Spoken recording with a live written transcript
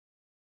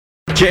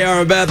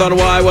JR and Beth on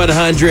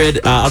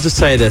Y100. I'll just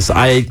tell you this.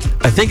 I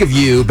think of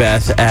you,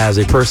 Beth, as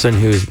a person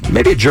who's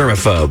maybe a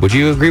germaphobe. Would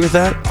you agree with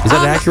that? Is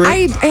that accurate?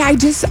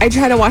 I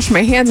try to wash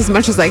my hands as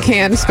much as I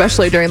can,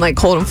 especially during like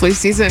cold and flu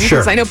season. Sure.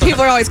 Because I know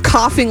people are always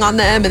coughing on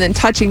them and then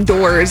touching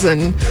doors.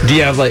 And don't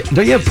you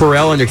have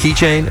Purell on your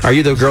keychain? Are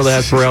you the girl that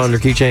has Purell on your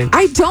keychain?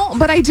 I don't,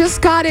 but I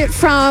just got it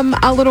from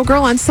a little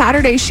girl on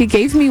Saturday. She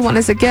gave me one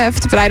as a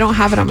gift, but I don't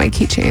have it on my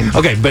keychain.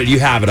 Okay, but you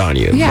have it on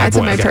you. Yeah, it's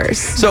in my purse.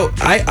 So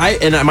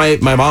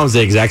my mom's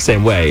the exact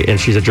same way, and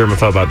she's a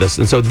germaphobe about this.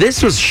 And so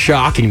this was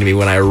shocking to me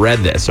when I read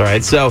this. All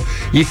right, so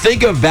you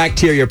think of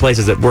bacteria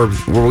places that where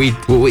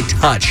we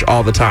touch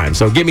all the time.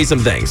 So give me some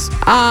things.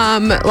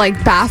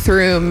 Like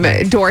bathroom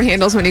door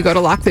handles when you go to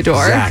lock the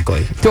door.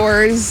 Exactly.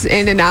 Doors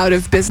in and out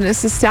of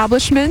business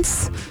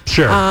establishments.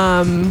 Sure.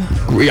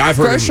 I've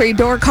heard grocery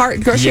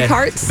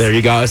carts. There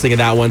you go. I was thinking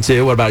that one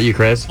too. What about you,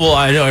 Chris? Well,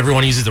 I know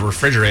everyone uses the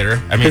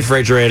refrigerator. I mean,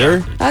 refrigerator.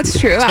 That's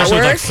true. Especially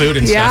at work. with like food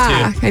and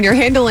stuff too. And you're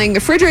handling the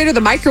refrigerator,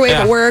 the microwave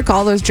at work.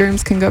 All those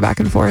germs can go back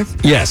and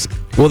forth. Yes.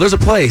 Well, there's a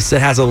place that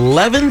has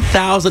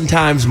 11,000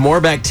 times more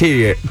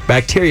bacteria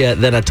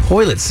than a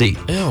toilet seat.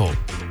 Ew.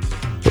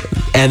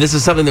 And this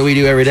is something that we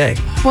do every day.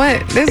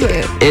 What is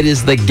it? It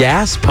is the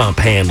gas pump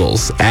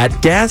handles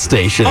at gas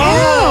stations.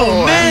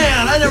 Oh,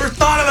 man. I never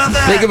thought about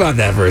that. Think about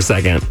that for a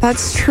second.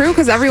 That's true,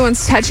 because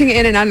everyone's touching it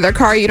in and out of their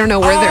car. You don't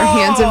know where their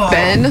hands have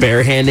been.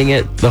 Barehanding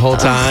it the whole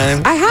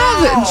time.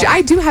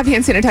 I do have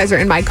hand sanitizer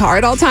in my car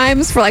at all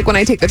times for like when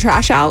I take the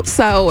trash out.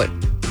 So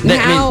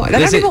now I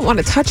don't even want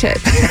to touch it.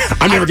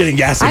 I'm never getting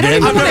gas again. I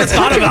don't even want to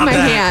touch it with my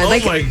hand. Oh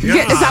like, my is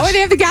that why they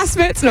have the gas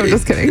mitts? No, I'm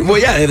just kidding. Well,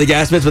 yeah, they have the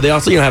gas mitts, but they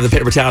also have the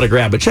paper towel to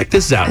grab. But check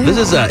this out. This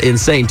is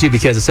insane, too,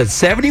 because it said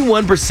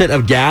 71%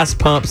 of gas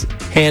pumps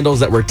handles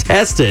that were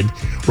tested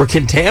were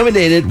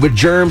contaminated with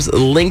germs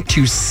linked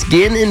to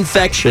skin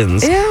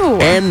infections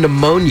and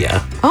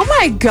pneumonia. Oh,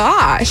 my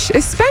gosh.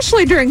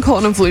 Especially during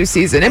cold and flu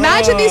season.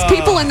 Imagine these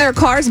people in their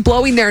cars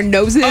blowing their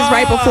noses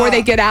right before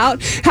they get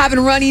out, having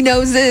runny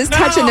noses,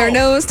 touching their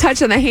nose,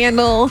 touching the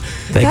handle.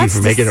 Thank you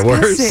for making it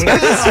worse. I'm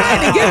just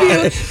trying to give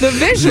you the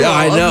visual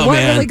of what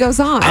really goes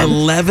on.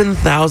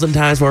 11,000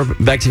 times more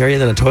bacteria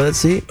than a toilet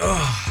seat?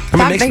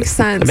 That makes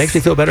sense. It makes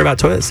me feel better about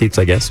toilet seats,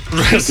 I guess.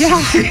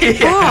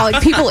 Yeah.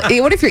 Like people,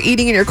 what if you're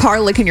eating in your car,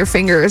 licking your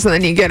fingers, and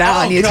then you get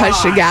out and you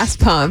touch the gas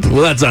pump?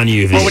 Well, that's on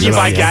you. Or when you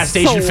buy gas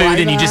station food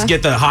and you just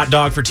get the hot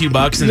dog for $2 and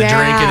the drink,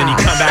 and then you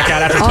come back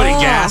out after putting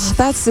gas.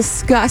 That's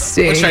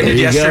disgusting. Which I did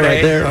yesterday.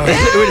 Right there.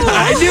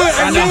 I knew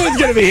it was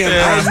going to be him.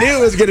 I knew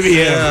it was going to be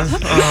him.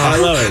 I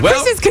love it.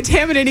 Chris is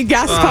contaminating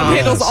gas pump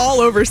handles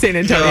all over San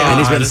Antonio. And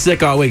he's been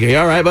sick all week. Are you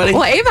all right, buddy?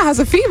 Well, Ava has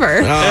a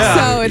fever,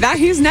 so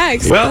he's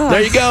next. Well,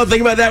 there you go.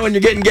 Think about that when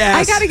you're getting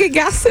gas. I got to get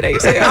gas today,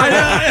 too.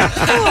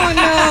 Oh,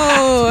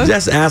 no.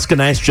 Just ask a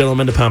nice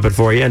gentleman to pump it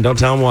for you, and don't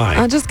tell him why.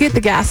 I'll just get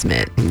the gas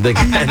mitt. The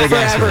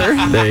gas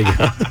mitt. There you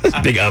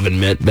go. Big oven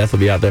mitt. Beth will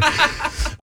be out there.